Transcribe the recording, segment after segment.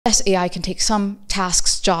Yes, AI can take some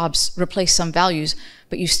tasks, jobs, replace some values,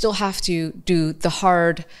 but you still have to do the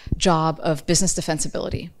hard job of business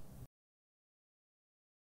defensibility.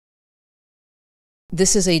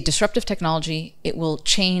 This is a disruptive technology. It will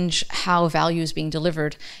change how value is being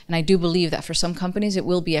delivered. And I do believe that for some companies, it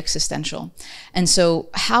will be existential. And so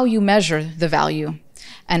how you measure the value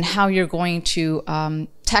and how you're going to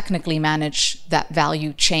technically manage that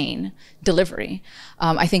value chain delivery,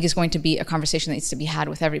 I think is going to be a conversation that needs to be had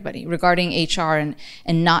with everybody. Regarding HR and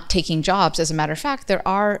not taking jobs, as a matter of fact, there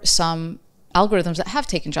are some algorithms that have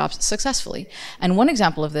taken jobs successfully. And one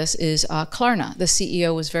example of this is Klarna. The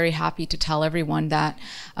CEO was very happy to tell everyone that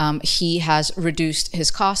he has reduced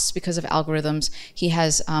his costs because of algorithms. He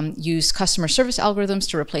has used customer service algorithms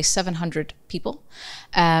to replace 700 people.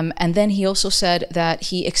 And then he also said that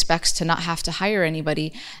he expects to not have to hire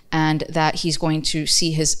anybody and that he's going to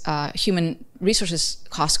see his human resources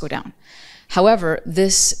costs go down. However,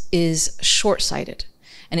 this is short-sighted.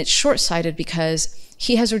 And it's short-sighted because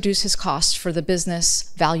he has reduced his costs for the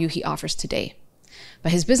business value he offers today.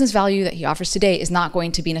 But his business value that he offers today is not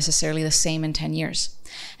going to be necessarily the same in 10 years.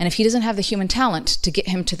 And if he doesn't have the human talent to get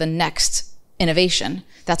him to the next innovation,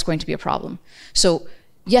 that's going to be a problem. So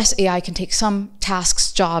yes, AI can take some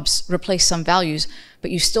tasks, jobs, replace some values, but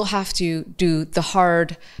you still have to do the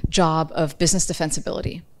hard job of business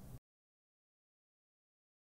defensibility.